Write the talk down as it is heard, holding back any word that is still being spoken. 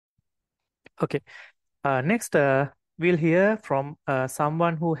Okay. Next, we'll hear from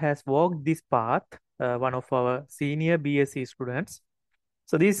someone who has walked this path, one of our senior BSc students.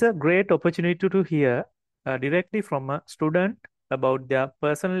 So, this is a great opportunity to hear directly from a student about their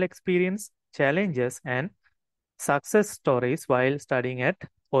personal experience, challenges, and success stories while studying at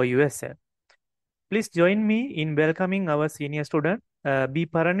OUSL. Please join me in welcoming our senior student, B.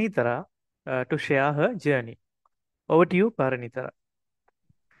 Paraneethara, to share her journey. Over to you, Paraneethara.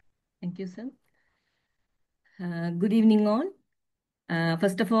 Thank you, sir. Good evening, all.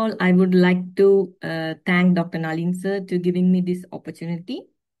 First of all, I would like to thank Dr. Nalin, sir, to giving me this opportunity.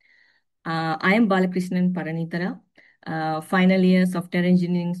 I am Balakrishnan Paraneethara, final year software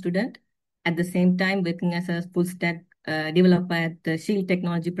engineering student. At the same time, working as a full stack developer at the Shield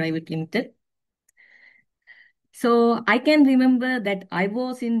Technologies Pvt. So I can remember that I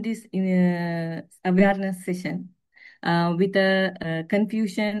was in this awareness session with a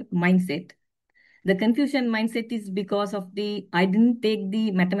confusion mindset. The confusion mindset is because of the I didn't take the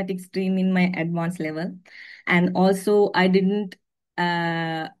mathematics stream in my advanced level, and also I didn't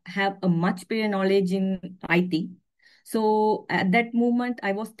have a much prior knowledge in IT. So at that moment,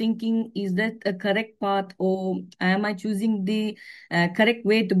 I was thinking, is that a correct path, or am I choosing the correct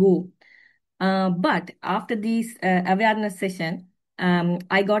way to go? But after this awareness session,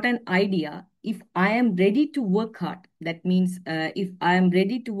 I got an idea. If I am ready to work hard, that means if I am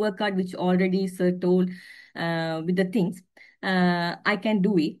ready to work hard, which already Sir told with the things, I can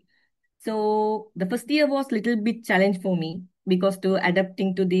do it. So the first year was little bit challenge for me because to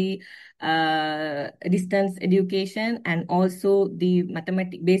adapting to the distance education and also the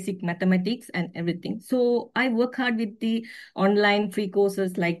basic mathematics and everything. So I work hard with the online free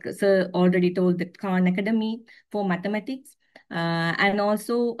courses like Sir already told the Khan Academy for mathematics. And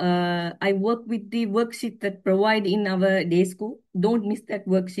also, I work with the worksheet that provide in our day school. Don't miss that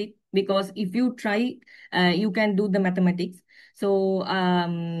worksheet because if you try, you can do the mathematics. So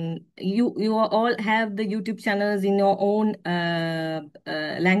you all have the YouTube channels in your own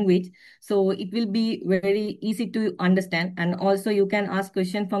language, so it will be very easy to understand. And also you can ask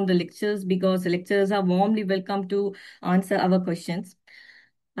questions from the lectures because the lecturers are warmly welcome to answer our questions.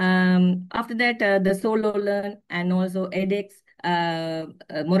 After that, the solo learn and also edX,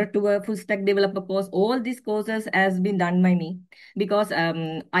 Moratua full stack developer course, all these courses has been done by me because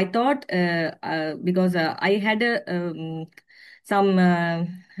I thought because I had a some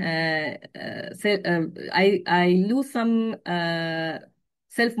I lose some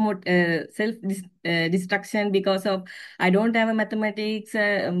self destruction because of I don't have a mathematics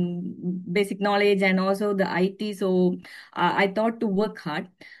basic knowledge and also the IT. So I thought to work hard.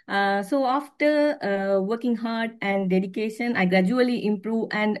 So after working hard and dedication, I gradually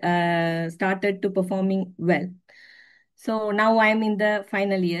improved and started to performing well. So now I'm in the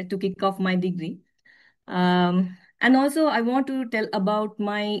final year to kick off my degree. And also I want to tell about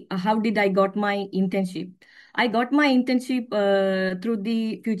my how did I got my internship. I got my internship through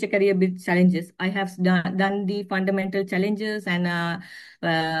the future career build challenges. I have done the fundamental challenges, and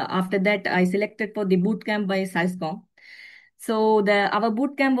after that I selected for the boot camp by SLASSCOM. So the our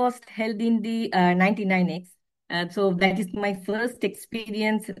boot camp was held in the 99X. So that is my first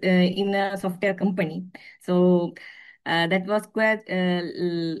experience in a software company. So that was quite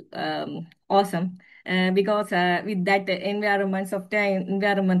awesome. Because with that environment, software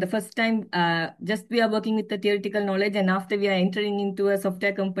environment, the first time just we are working with the theoretical knowledge, and after we are entering into a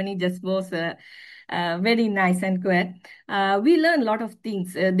software company, just was very nice and quiet. We learned a lot of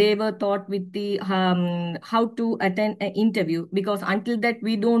things. They were taught with the how to attend an interview because until that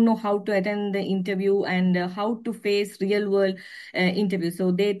we don't know how to attend the interview and how to face real world interview.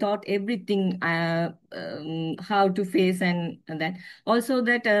 So they taught everything how to face and that. Also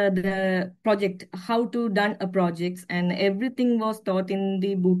that the project, how to done a projects and everything was taught in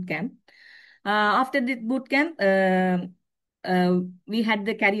the boot camp. After the boot camp, we had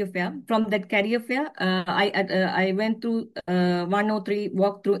the career fair. From that career fair, I went through 103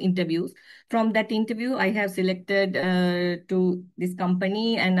 walkthrough interviews. From that interview, I have selected to this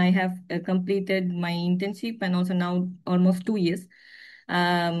company, and I have completed my internship, and also now almost 2 years.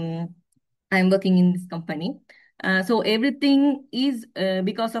 I'm working in this company. So everything is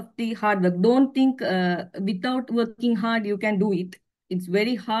because of the hard work. Don't think without working hard you can do it. It's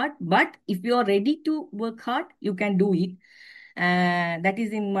very hard, but if you are ready to work hard, you can do it. That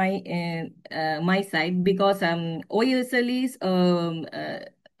is in my side because OSL is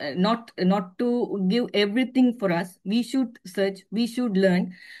not to give everything for us. We should search, we should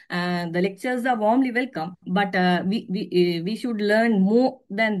learn. The lectures are warmly welcome, but we should learn more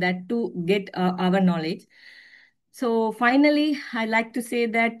than that to get our knowledge. So finally, I like to say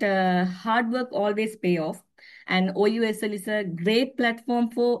that hard work always pay off, and OUSL is a great platform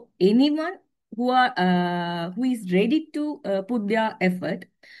for anyone who is ready to put their effort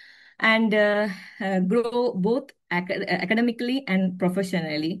and grow both academically and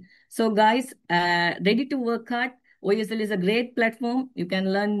professionally. So guys, ready to work hard. OUSL is a great platform. You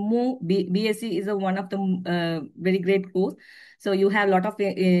can learn more. BSc is one of the very great course. So you have lot of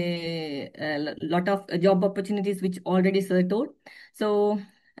job opportunities which already settled. So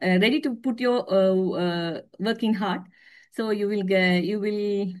ready to put your working hard. So you will get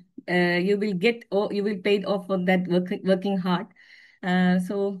or you will paid off for that working hard.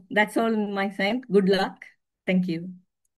 So that's all on my side. Good luck. Thank you.